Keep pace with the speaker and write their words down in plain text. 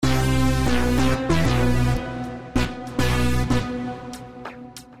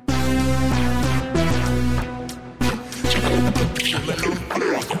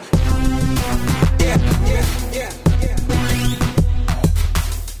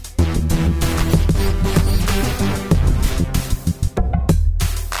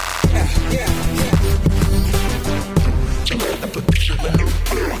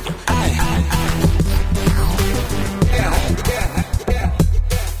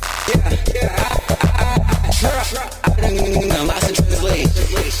Kingdom, lost in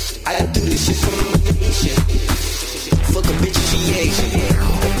translation. I do this shit for my nation. Fuck a bitch, she Asian.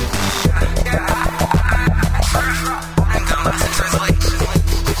 Kingdom, lost in translation.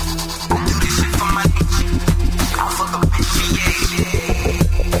 I do this shit for my nation. Fuck a bitch, she Asian.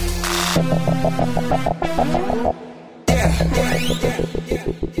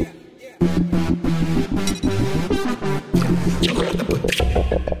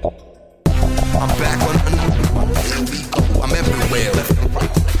 I'm back on another one. Here we go. I'm everywhere. Left and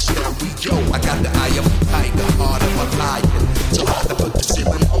right. Here we go. I got the eye of a tiger, heart of a lion. So hard to put the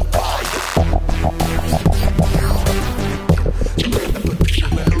ceiling on fire. You better put the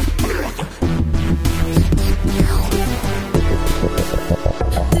ceiling on fire.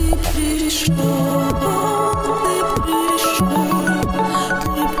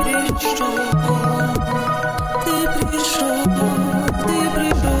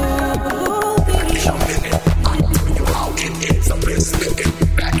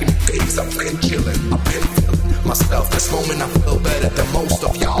 Myself, this moment I feel better than most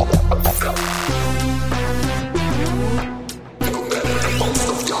of y'all ever felt. Feel better than most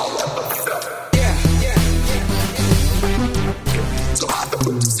of y'all ever felt. Yeah. So I had to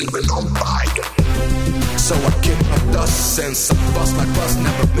put the ceiling on fire. So I kick up dust and some bust like bus,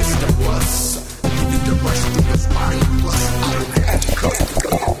 never missed a bus. Give it the rush through the spine. Plus, I don't have to cut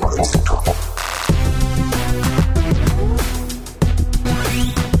my words enough.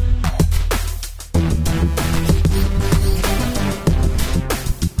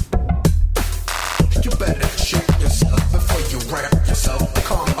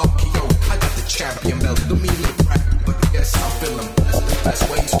 Champion belt, the meaning rap, but yes, I'm feeling blessed. The best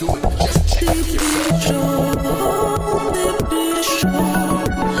way to do it, just check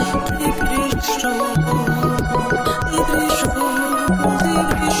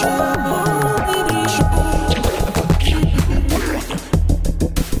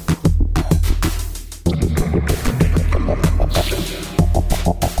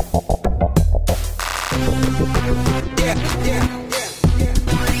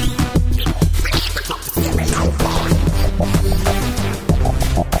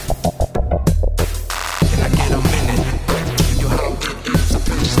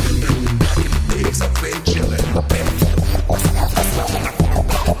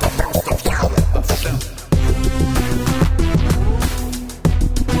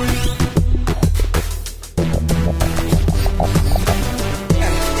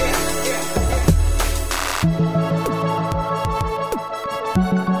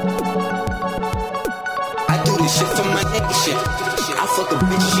I do this shit for my nation. I fuck a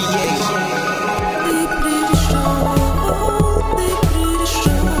bitch, she Asian.